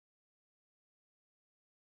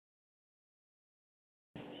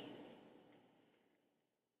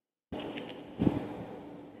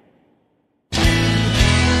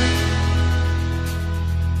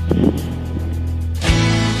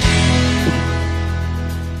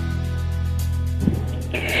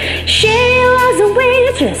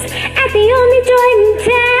waitress at the only joint in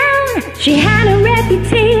town. She had a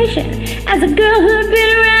reputation as a girl who'd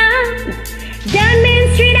been around. Down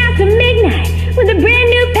Main Street after midnight with a brand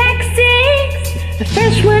new pack of sticks, a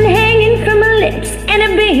fresh one hanging from her lips and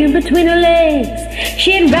a beer between her legs.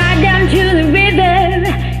 She'd ride down to the river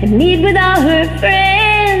and meet with all her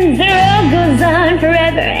friends. The road goes on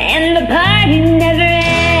forever and the party never ends.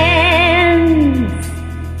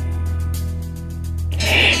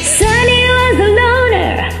 Sonny was a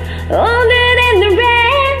loner, older than the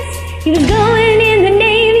rest. He was going in the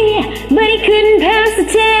Navy, but he couldn't pass the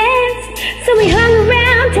test. So he hung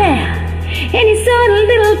around town and he sold a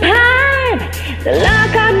little pipe. The law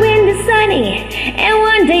caught wind of Sonny, and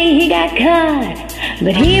one day he got caught.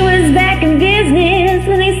 But he was back in business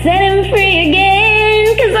when they set him free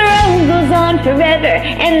again. 'Cause the road goes on forever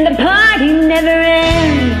and the party never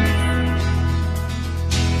ends.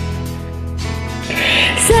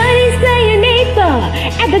 Sonny's playing 8-ball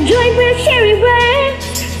at the joint where Sherry works.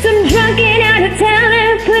 Some drunken out-of-towner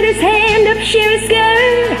put his hand up Sherry's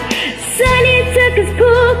skirt. Sonny took his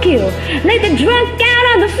pool cue, laid the drunk out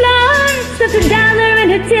on the floor, stuffed $1 in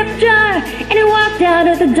her tip jar, and he walked out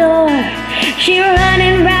of the door. She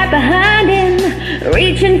running right behind him,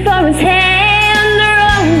 reaching for his hand. The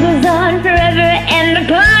road goes on forever and the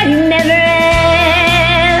party never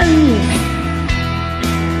ends.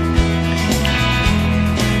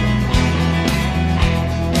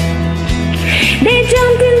 They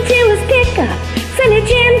jumped into his pickup, Sonny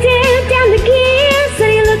jammed it down the gear.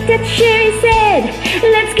 Sonny looked at Sherry, said,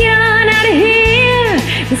 "Let's get on out of here."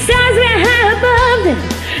 The stars were high above them,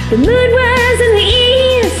 the moon was in the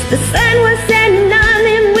east, the sun was setting on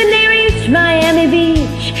them when they reached Miami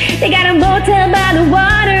Beach. They got a motel by the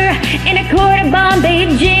water and a quart of Bombay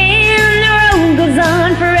gin. The road goes on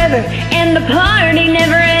forever and the party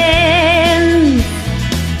never ends.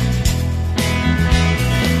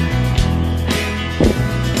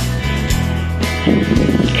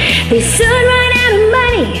 They soon ran out of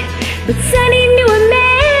money, but Sonny knew a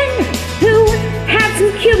man who had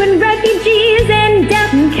some Cuban refugees and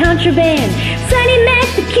dealt in contraband. Sonny met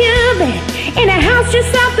the Cuban in a house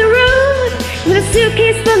just off the road with a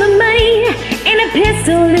suitcase full of money and a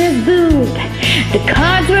pistol in his boot. The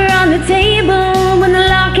cards were on the table when the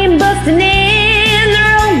law came busting in. The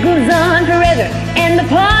road goes on forever and the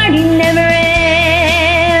party never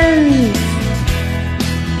ends.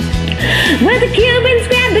 Well, the Cubans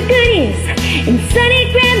grabbed the goodies and Sonny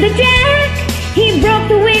grabbed the jack. He broke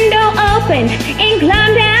the window open and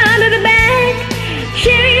climbed out of the back.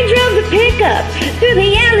 Sherry drove the pickup through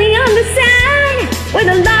the alley on the side where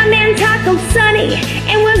the lawman tackled Sonny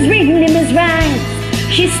and was reading him his rights.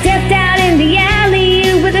 She stepped out in the alley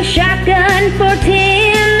with a shotgun for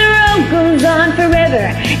 10. The road goes on forever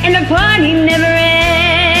and the party never ends.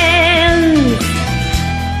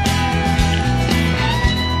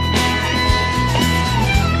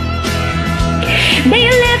 They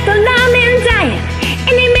left the lawman dying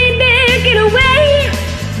and they made their getaway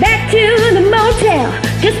back to the motel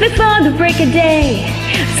just before the break of day.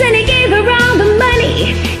 Sonny gave her all the money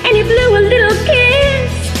and he blew a little kiss.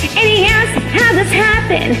 And he asked how this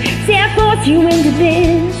happened, say I forced you into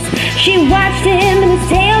this. She watched him and his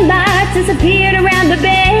tail lights disappeared around the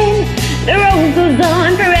bend. The road goes on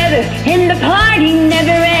forever and the party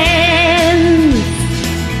never ends.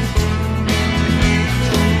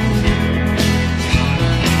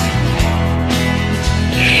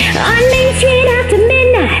 On Main Street after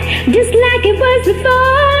midnight, just like it was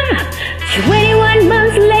before. 21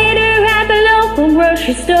 months later at the local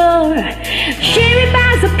grocery store, Sherry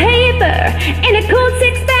buys a paper and a cold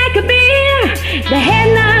 6-pack of beer. The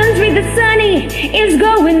headlines read that Sonny is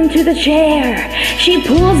going to the chair. She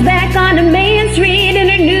pulls back onto Main Street in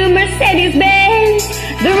her new Mercedes-Benz.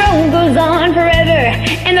 The road goes on forever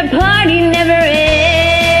and the party never ends.